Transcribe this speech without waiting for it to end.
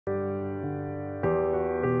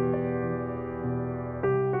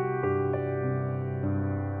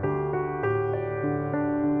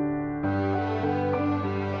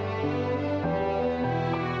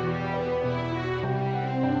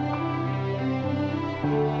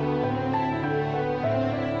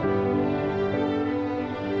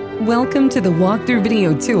Welcome to the walkthrough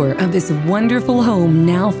video tour of this wonderful home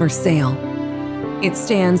now for sale. It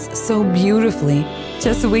stands so beautifully,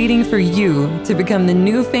 just waiting for you to become the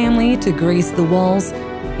new family to grace the walls,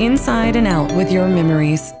 inside and out with your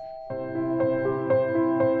memories.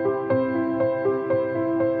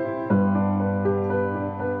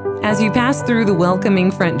 As you pass through the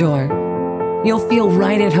welcoming front door, you'll feel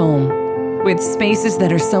right at home, with spaces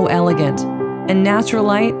that are so elegant and natural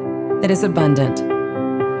light that is abundant.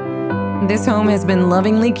 This home has been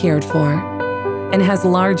lovingly cared for and has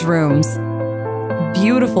large rooms,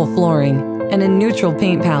 beautiful flooring, and a neutral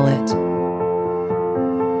paint palette.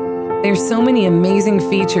 There's so many amazing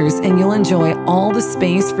features, and you'll enjoy all the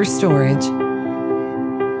space for storage.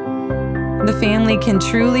 The family can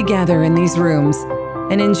truly gather in these rooms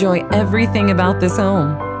and enjoy everything about this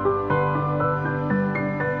home.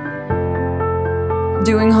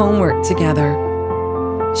 Doing homework together,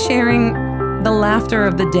 sharing the laughter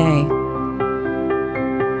of the day.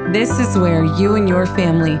 This is where you and your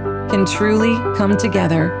family can truly come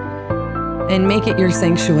together and make it your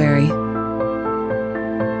sanctuary.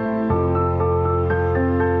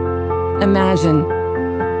 Imagine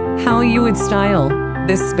how you would style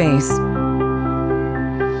this space,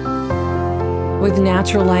 with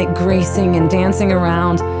natural light gracing and dancing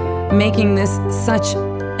around, making this such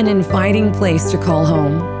an inviting place to call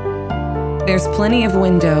home. There's plenty of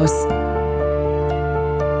windows,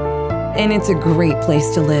 and it's a great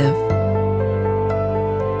place to live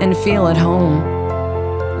and feel at home,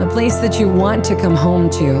 a place that you want to come home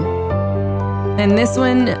to. And this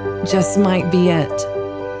one just might be it,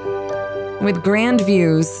 with grand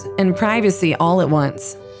views and privacy all at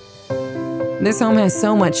once. This home has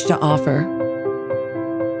so much to offer.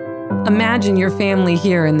 Imagine your family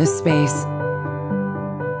here in this space,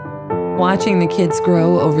 watching the kids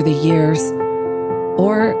grow over the years,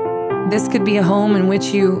 or this could be a home in which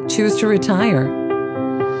you choose to retire,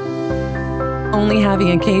 only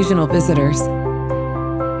having occasional visitors.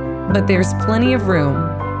 But there's plenty of room,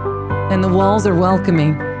 and the walls are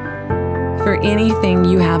welcoming for anything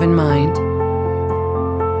you have in mind.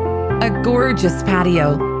 A gorgeous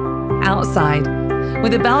patio outside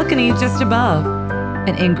with a balcony just above,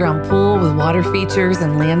 an in-ground pool with water features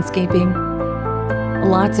and landscaping,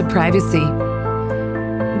 lots of privacy.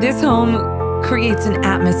 This home creates an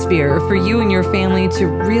atmosphere for you and your family to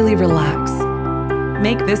really relax.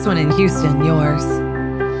 Make this one in Houston yours.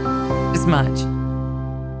 As much.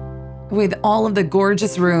 With all of the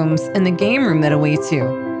gorgeous rooms and the game room that awaits you.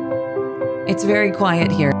 It's very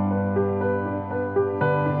quiet here.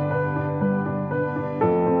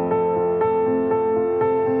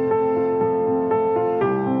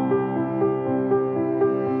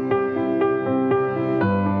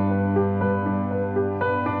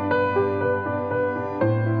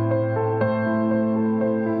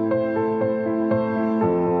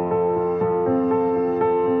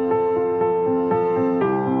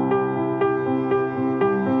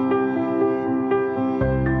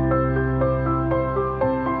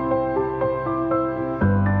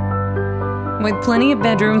 With plenty of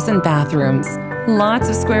bedrooms and bathrooms, lots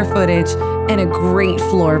of square footage, and a great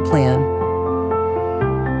floor plan.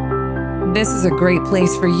 This is a great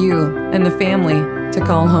place for you and the family to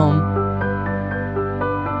call home.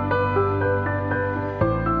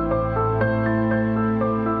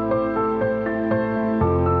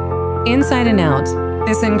 Inside and out,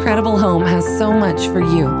 this incredible home has so much for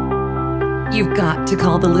you. You've got to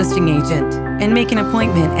call the listing agent and make an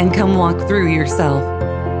appointment and come walk through yourself.